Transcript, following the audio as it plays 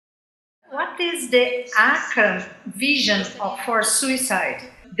What is the Akram vision for suicide?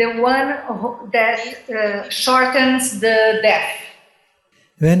 The one that shortens the death.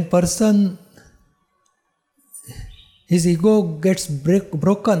 When person, his ego gets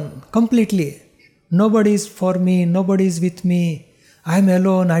broken completely. Nobody is for me, nobody is with me. I am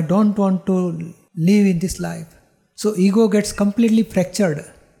alone, I don't want to live in this life. So ego gets completely fractured.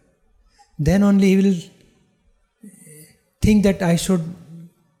 Then only he will think that I should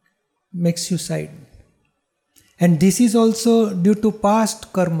make suicide. And this is also due to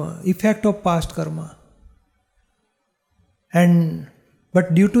past karma, effect of past karma.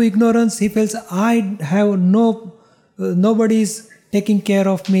 But due to ignorance, he feels I have nobody is taking care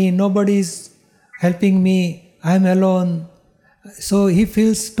of me, nobody is helping me, I am alone. So he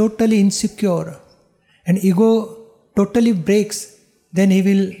feels totally insecure, and ego totally breaks. Then he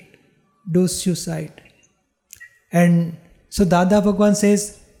will do suicide. And so Dada Bhagwan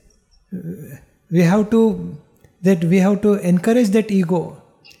says we have to encourage that ego.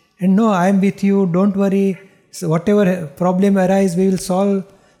 And no, I am with you, don't worry. So whatever problem arise, we will solve.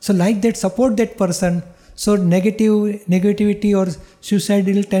 So like that, support that person. So negativity or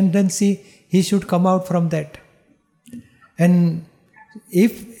suicidal tendency, he should come out from that. And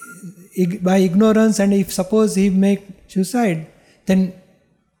if by ignorance, and if suppose he make suicide, then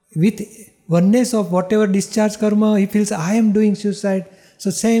with oneness of whatever discharge karma, he feels I am doing suicide. So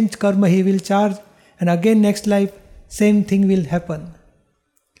same karma he will charge, and again next life same thing will happen.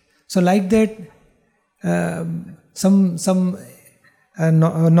 So like that, some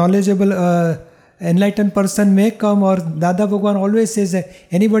knowledgeable enlightened person may come, or Dada Bhagwan always says that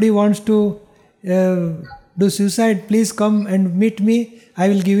anybody wants to do suicide, please come and meet me. I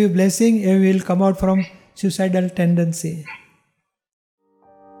will give you blessing. You will come out from suicidal tendency.